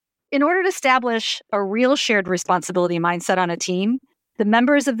in order to establish a real shared responsibility mindset on a team, the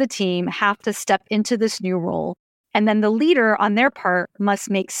members of the team have to step into this new role. And then the leader on their part must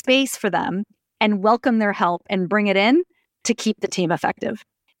make space for them and welcome their help and bring it in to keep the team effective.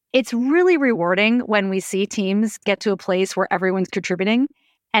 It's really rewarding when we see teams get to a place where everyone's contributing.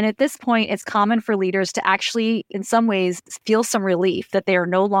 And at this point, it's common for leaders to actually, in some ways, feel some relief that they are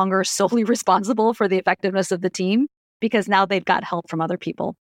no longer solely responsible for the effectiveness of the team because now they've got help from other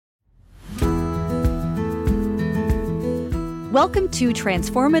people. Welcome to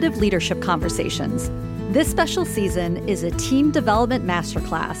Transformative Leadership Conversations. This special season is a team development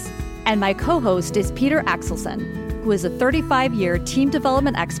masterclass, and my co-host is Peter Axelson, who is a 35-year team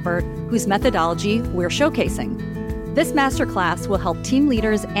development expert whose methodology we're showcasing. This masterclass will help team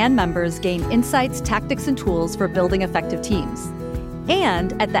leaders and members gain insights, tactics, and tools for building effective teams.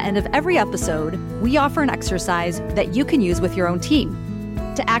 And at the end of every episode, we offer an exercise that you can use with your own team.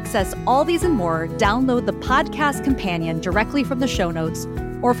 To access all these and more, download the podcast companion directly from the show notes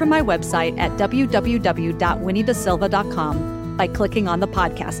or from my website at www.winniedasilva.com by clicking on the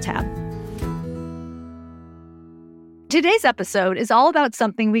podcast tab. Today's episode is all about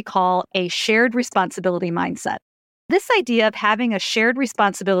something we call a shared responsibility mindset. This idea of having a shared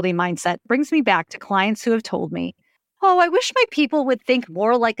responsibility mindset brings me back to clients who have told me, "Oh, I wish my people would think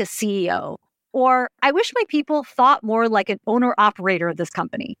more like a CEO," or "I wish my people thought more like an owner-operator of this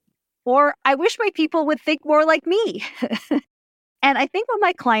company," or "I wish my people would think more like me." And I think what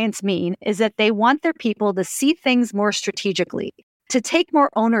my clients mean is that they want their people to see things more strategically, to take more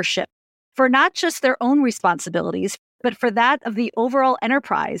ownership for not just their own responsibilities, but for that of the overall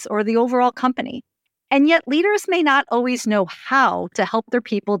enterprise or the overall company. And yet leaders may not always know how to help their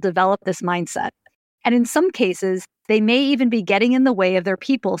people develop this mindset. And in some cases, they may even be getting in the way of their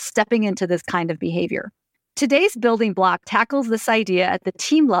people stepping into this kind of behavior. Today's building block tackles this idea at the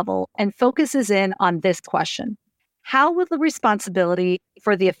team level and focuses in on this question: how will the responsibility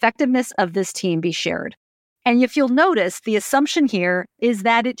for the effectiveness of this team be shared? And if you'll notice, the assumption here is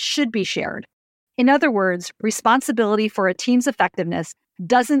that it should be shared. In other words, responsibility for a team's effectiveness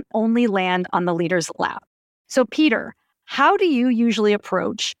doesn't only land on the leader's lap. So Peter, how do you usually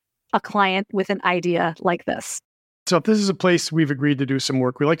approach a client with an idea like this? So if this is a place we've agreed to do some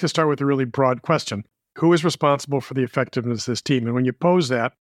work, we like to start with a really broad question. Who is responsible for the effectiveness of this team? And when you pose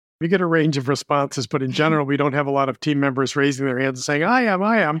that, we get a range of responses, but in general, we don't have a lot of team members raising their hands and saying, I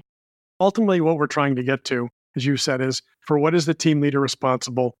am. Ultimately, what we're trying to get to, as you said, is for what is the team leader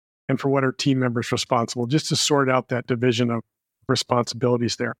responsible and for what are team members responsible, just to sort out that division of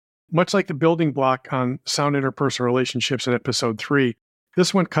responsibilities there. Much like the building block on sound interpersonal relationships in episode 3,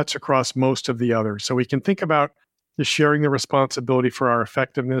 this one cuts across most of the others. So we can think about the sharing the responsibility for our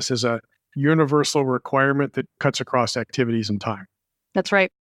effectiveness as a universal requirement that cuts across activities and time. That's right.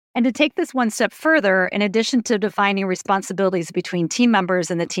 And to take this one step further, in addition to defining responsibilities between team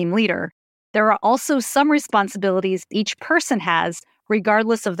members and the team leader, there are also some responsibilities each person has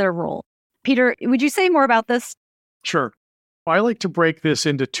regardless of their role. Peter, would you say more about this? Sure. I like to break this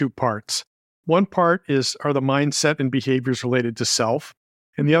into two parts. One part are the mindset and behaviors related to self,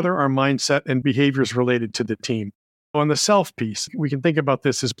 and the other are mindset and behaviors related to the team. On the self piece, we can think about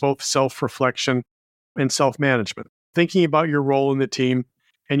this as both self-reflection and self-management, thinking about your role in the team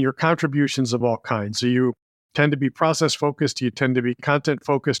and your contributions of all kinds. So you tend to be process-focused, do you tend to be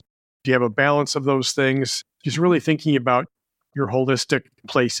content-focused? Do you have a balance of those things? Just really thinking about your holistic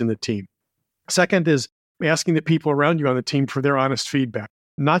place in the team. Second is asking the people around you on the team for their honest feedback,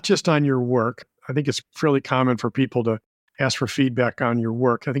 not just on your work. I think it's fairly common for people to ask for feedback on your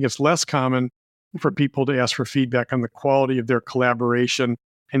work. I think it's less common for people to ask for feedback on the quality of their collaboration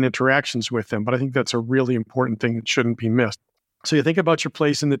and interactions with them. But I think that's a really important thing that shouldn't be missed. So you think about your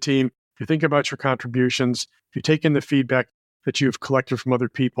place in the team, you think about your contributions, you take in the feedback that you've collected from other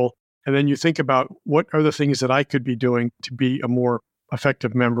people, and then you think about what are the things that I could be doing to be a more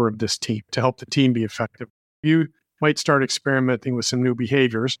effective member of this team, to help the team be effective. You might start experimenting with some new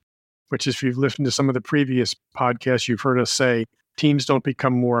behaviors, which is, if you've listened to some of the previous podcasts, you've heard us say, teams don't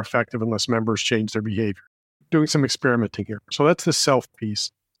become more effective unless members change their behavior. Doing some experimenting here. So that's the self piece.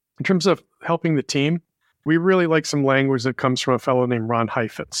 In terms of helping the team, we really like some language that comes from a fellow named Ron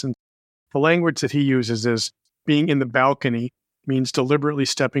Heifetz. And the language that he uses is being in the balcony means deliberately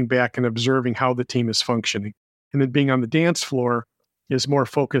stepping back and observing how the team is functioning. And then being on the dance floor is more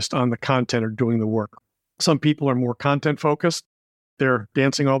focused on the content or doing the work. Some people are more content focused. They're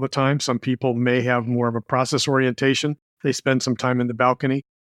dancing all the time. Some people may have more of a process orientation. They spend some time in the balcony.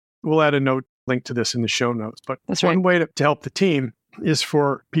 We'll add a note link to this in the show notes. But that's one right. way to help the team is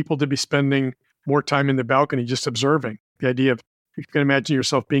for people to be spending more time in the balcony just observing. The idea of You can imagine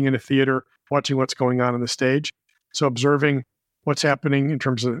yourself being in a theater, watching what's going on the stage. So observing what's happening in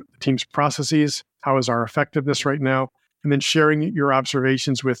terms of the team's processes, how is our effectiveness right now, and then sharing your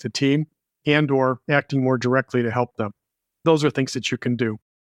observations with the team and or acting more directly to help them. Those are things that you can do.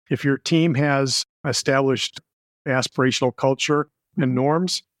 If your team has established aspirational culture and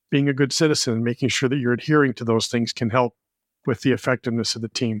norms, being a good citizen and making sure that you're adhering to those things can help with the effectiveness of the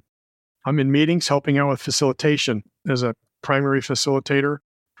team. I'm in meetings helping out with facilitation as a primary facilitator,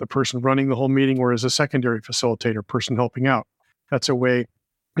 the person running the whole meeting, or as a secondary facilitator, person helping out. That's a way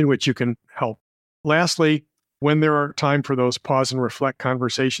in which you can help. Lastly, when there are time for those pause and reflect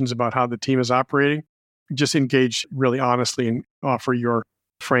conversations about how the team is operating, just engage really honestly and offer your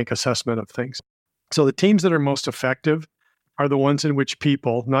frank assessment of things. So the teams that are most effective are the ones in which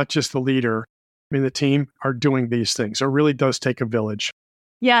people, not just the leader, the team, are doing these things. It really does take a village.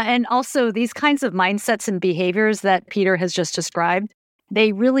 Yeah, and also these kinds of mindsets and behaviors that Peter has just described,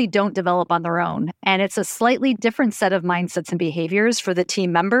 they really don't develop on their own. And it's a slightly different set of mindsets and behaviors for the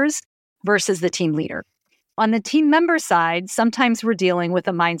team members versus the team leader. On the team member side, sometimes we're dealing with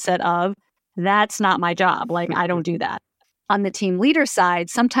a mindset of, that's not my job. Like, I don't do that. On the team leader side,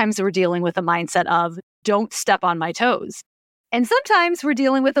 sometimes we're dealing with a mindset of, don't step on my toes. And sometimes we're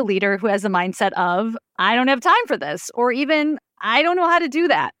dealing with a leader who has a mindset of, I don't have time for this, or even, I don't know how to do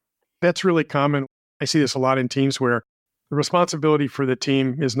that. That's really common. I see this a lot in teams where the responsibility for the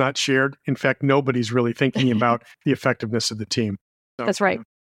team is not shared. In fact, nobody's really thinking about the effectiveness of the team. So, That's right.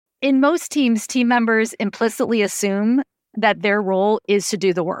 In most teams, team members implicitly assume that their role is to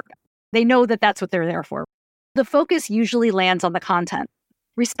do the work. They know that that's what they're there for. The focus usually lands on the content.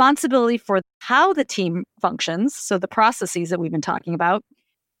 Responsibility for how the team functions, so the processes that we've been talking about,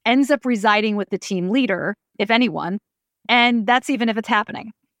 ends up residing with the team leader, if anyone, and that's even if it's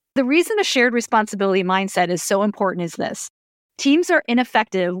happening. The reason a shared responsibility mindset is so important is this. Teams are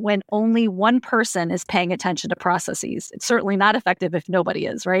ineffective when only one person is paying attention to processes. It's certainly not effective if nobody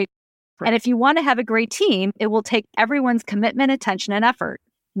is, right? And if you want to have a great team, it will take everyone's commitment, attention, and effort,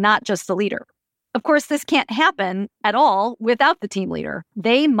 not just the leader. Of course, this can't happen at all without the team leader.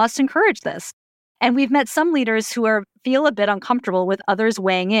 They must encourage this. And we've met some leaders who feel a bit uncomfortable with others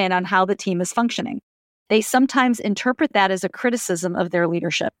weighing in on how the team is functioning. They sometimes interpret that as a criticism of their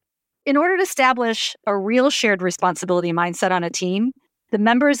leadership. In order to establish a real shared responsibility mindset on a team, the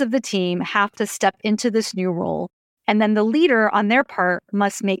members of the team have to step into this new role. And then the leader on their part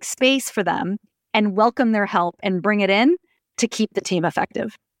must make space for them and welcome their help and bring it in to keep the team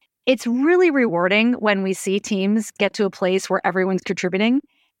effective. It's really rewarding when we see teams get to a place where everyone's contributing.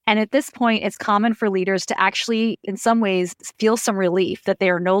 And at this point, it's common for leaders to actually, in some ways, feel some relief that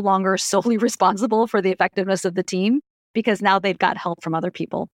they are no longer solely responsible for the effectiveness of the team because now they've got help from other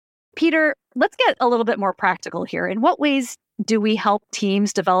people. Peter, let's get a little bit more practical here. In what ways do we help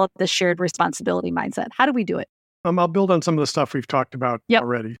teams develop this shared responsibility mindset? How do we do it? I'll build on some of the stuff we've talked about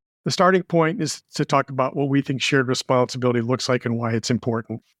already. The starting point is to talk about what we think shared responsibility looks like and why it's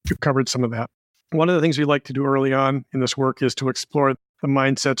important. We've covered some of that. One of the things we like to do early on in this work is to explore the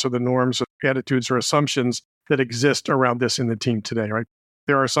mindsets or the norms or attitudes or assumptions that exist around this in the team today, right?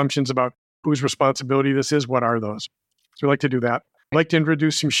 There are assumptions about whose responsibility this is. What are those? So we like to do that. I'd like to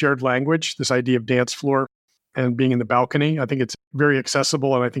introduce some shared language, this idea of dance floor and being in the balcony. I think it's very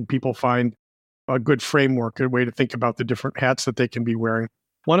accessible, and I think people find a good framework, a way to think about the different hats that they can be wearing.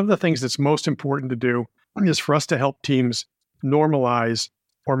 One of the things that's most important to do is for us to help teams normalize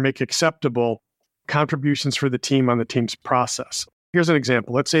or make acceptable contributions for the team on the team's process. Here's an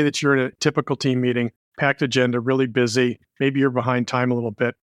example. Let's say that you're in a typical team meeting, packed agenda, really busy. Maybe you're behind time a little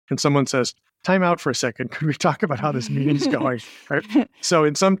bit, and someone says, time out for a second. Could we talk about how this meeting's going? Right? So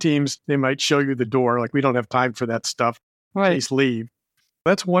in some teams, they might show you the door, like, we don't have time for that stuff. Right. Please leave.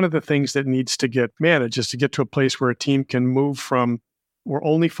 That's one of the things that needs to get managed, is to get to a place where a team can move from, we're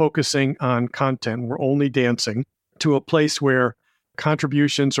only focusing on content, we're only dancing, to a place where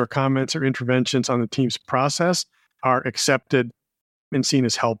contributions or comments or interventions on the team's process are accepted and seen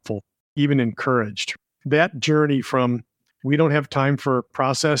as helpful, even encouraged. That journey from we don't have time for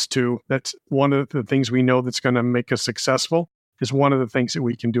process to that's one of the things we know that's going to make us successful is one of the things that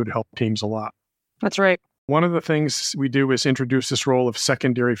we can do to help teams a lot. That's right. One of the things we do is introduce this role of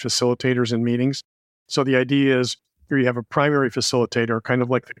secondary facilitators in meetings. So the idea is here you have a primary facilitator, kind of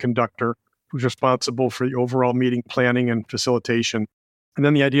like the conductor, who's responsible for the overall meeting planning and facilitation. And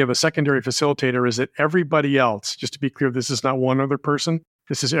then the idea of a secondary facilitator is that everybody else, just to be clear, this is not one other person,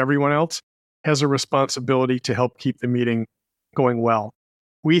 this is everyone else, has a responsibility to help keep the meeting going well.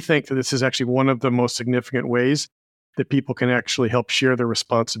 We think that this is actually one of the most significant ways that people can actually help share their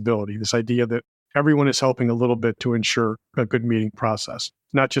responsibility. This idea that everyone is helping a little bit to ensure a good meeting process,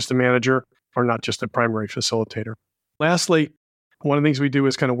 not just the manager or not just the primary facilitator. Lastly, one of the things we do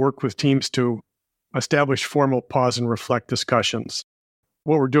is kind of work with teams to establish formal pause and reflect discussions.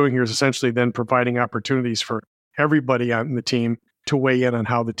 What we're doing here is essentially then providing opportunities for everybody on the team to weigh in on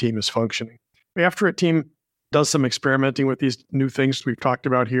how the team is functioning. After a team does some experimenting with these new things we've talked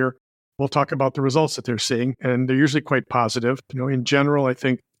about here, we'll talk about the results that they're seeing, and they're usually quite positive. In general, I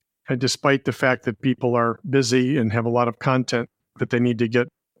think, despite the fact that people are busy and have a lot of content that they need to get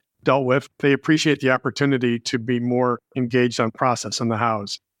dealt with, they appreciate the opportunity to be more engaged on process and the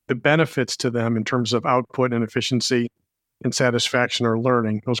hows. The benefits to them in terms of output and efficiency and satisfaction or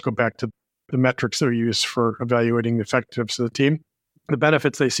learning, those go back to the metrics that are used for evaluating the effectiveness of the team. The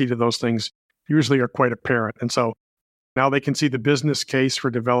benefits they see to those things usually are quite apparent. And so now they can see the business case for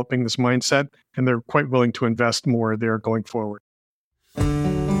developing this mindset, and they're quite willing to invest more there going forward.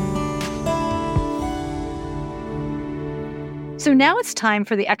 So now it's time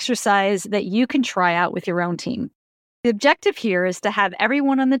for the exercise that you can try out with your own team. The objective here is to have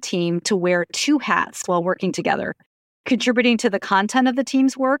everyone on the team to wear two hats while working together, contributing to the content of the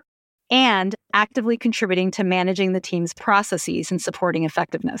team's work and actively contributing to managing the team's processes and supporting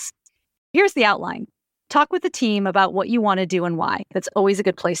effectiveness. Here's the outline. Talk with the team about what you want to do and why. That's always a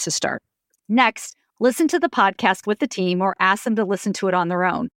good place to start. Next, listen to the podcast with the team or ask them to listen to it on their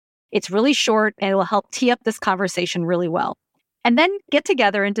own. It's really short and it will help tee up this conversation really well. And then get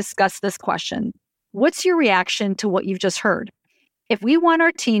together and discuss this question. What's your reaction to what you've just heard? If we want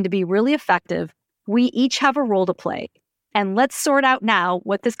our team to be really effective, we each have a role to play. And let's sort out now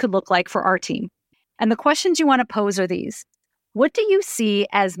what this could look like for our team. And the questions you want to pose are these. What do you see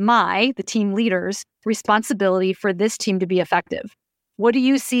as the team leader's, responsibility for this team to be effective? What do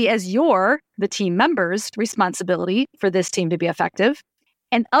you see as the team member's, responsibility for this team to be effective?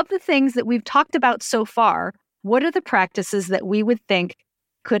 And of the things that we've talked about so far, what are the practices that we would think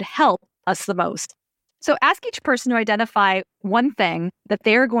could help us the most? So ask each person to identify one thing that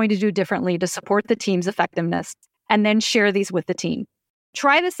they are going to do differently to support the team's effectiveness, and then share these with the team.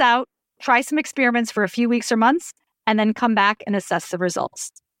 Try this out, try some experiments for a few weeks or months, and then come back and assess the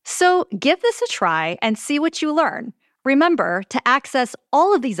results. So give this a try and see what you learn. Remember, to access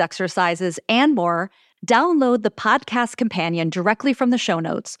all of these exercises and more, download the podcast companion directly from the show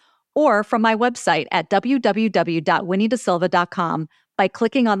notes or from my website at www.winniedasilva.com by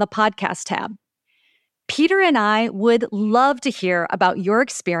clicking on the podcast tab. Peter and I would love to hear about your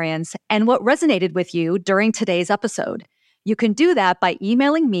experience and what resonated with you during today's episode. You can do that by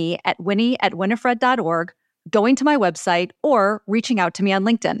emailing me at winnie@winifred.org, going to my website, or reaching out to me on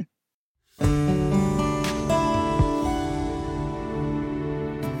LinkedIn.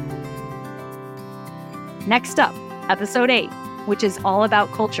 Next up, episode 8, which is all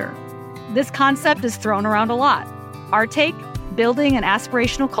about culture. This concept is thrown around a lot. Our take? Building an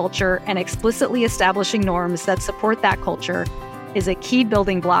aspirational culture and explicitly establishing norms that support that culture is a key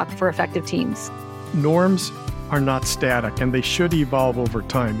building block for effective teams. Norms are not static, and they should evolve over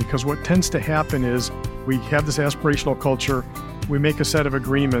time, because what tends to happen is we have this aspirational culture, we make a set of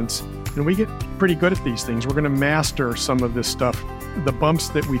agreements, and we get pretty good at these things. We're going to master some of this stuff. The bumps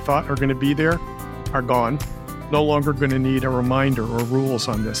that we thought are going to be there are gone. No longer going to need a reminder or rules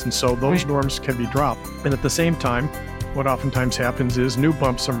on this. And so those norms can be dropped. And at the same time, what oftentimes happens is new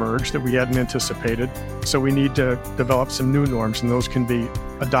bumps emerge that we hadn't anticipated. So we need to develop some new norms, and those can be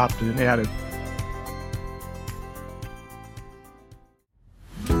adopted and added.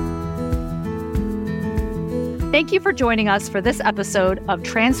 Thank you for joining us for this episode of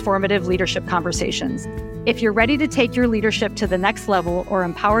Transformative Leadership Conversations. If you're ready to take your leadership to the next level or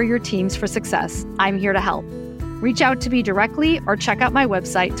empower your teams for success, I'm here to help. Reach out to me directly or check out my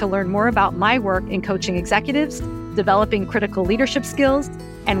website to learn more about my work in coaching executives, developing critical leadership skills,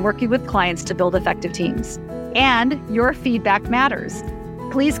 and working with clients to build effective teams. And your feedback matters.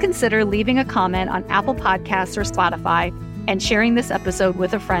 Please consider leaving a comment on Apple Podcasts or Spotify and sharing this episode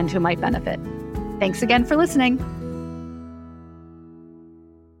with a friend who might benefit. Thanks again for listening.